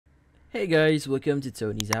Hey guys, welcome to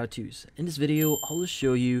Tony's How To's. In this video, I'll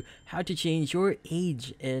show you how to change your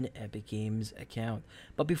age in Epic Games account.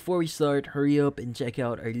 But before we start, hurry up and check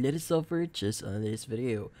out our latest offer just on this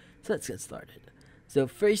video. So let's get started. So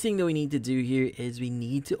first thing that we need to do here is we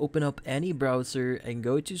need to open up any browser and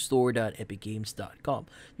go to store.epicgames.com.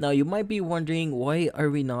 Now you might be wondering, why are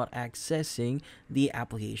we not accessing the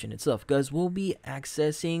application itself? Because we'll be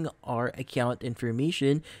accessing our account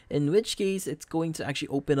information, in which case it's going to actually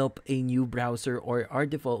open up a new browser or our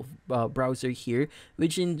default browser here,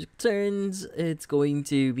 which in turns it's going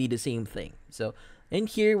to be the same thing. So in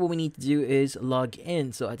here, what we need to do is log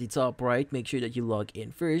in. So at the top right, make sure that you log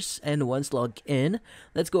in first. And once logged in,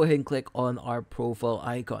 let's go ahead and click on our profile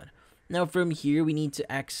icon. Now from here, we need to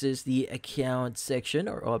access the account section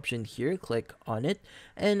or option here. Click on it.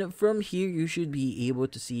 And from here, you should be able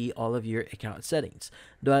to see all of your account settings.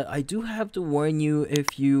 But I do have to warn you,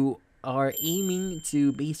 if you are aiming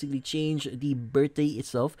to basically change the birthday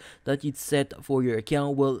itself that you'd set for your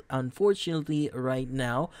account, well, unfortunately right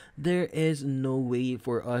now there is no way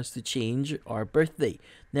for us to change our birthday.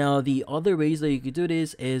 Now the other ways that you could do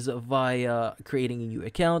this is via creating a new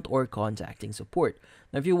account or contacting support.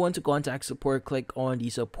 Now if you want to contact support, click on the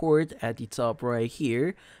support at the top right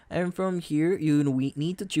here, and from here you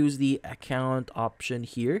need to choose the account option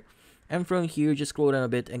here, and from here just scroll down a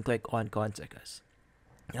bit and click on contact us.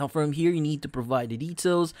 Now from here, you need to provide the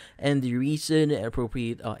details and the reason and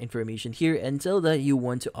appropriate information here, and tell that you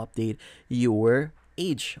want to update your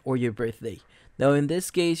age or your birthday. Now in this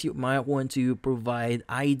case, you might want to provide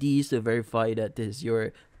IDs to verify that this is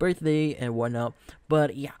your birthday and whatnot.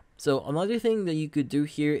 But yeah, so another thing that you could do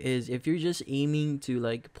here is, if you're just aiming to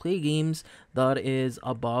like play games that is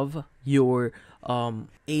above your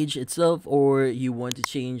age itself, or you want to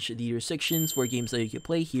change the restrictions for games that you can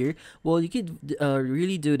play here, well, you could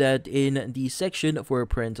really do that in the section for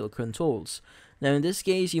parental controls. Now in this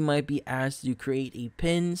case, you might be asked to create a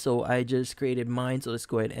pin, so I just created mine, so let's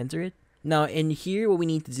go ahead and enter it. Now in here, what we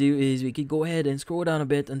need to do is we could go ahead and scroll down a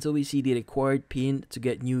bit until we see the required pin to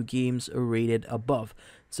get new games rated above.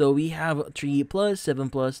 So we have 3 plus, 7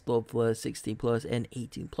 plus, 12 plus, 16 plus, and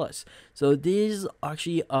 18 plus. So this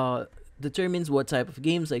actually determines what type of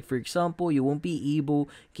games. Like for example, you won't be able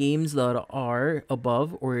games that are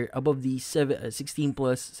above the 16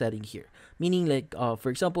 plus setting here. Meaning like for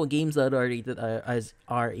example, games that are rated as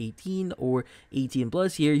R18 or 18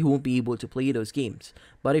 plus here, you won't be able to play those games.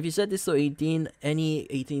 But if you set this to 18, any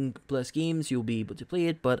 18 plus games you'll be able to play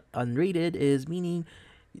it. But unrated is meaning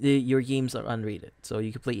your games are unrated, so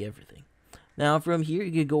you can play everything. Now from here,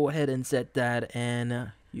 you can go ahead and set that,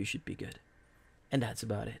 and you should be good. And that's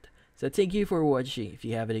about it. So thank you for watching. If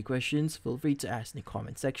you have any questions, feel free to ask in the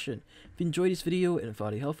comment section. If you enjoyed this video and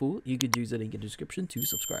found it helpful, you could use the link in the description to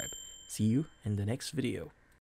subscribe. See you in the next video.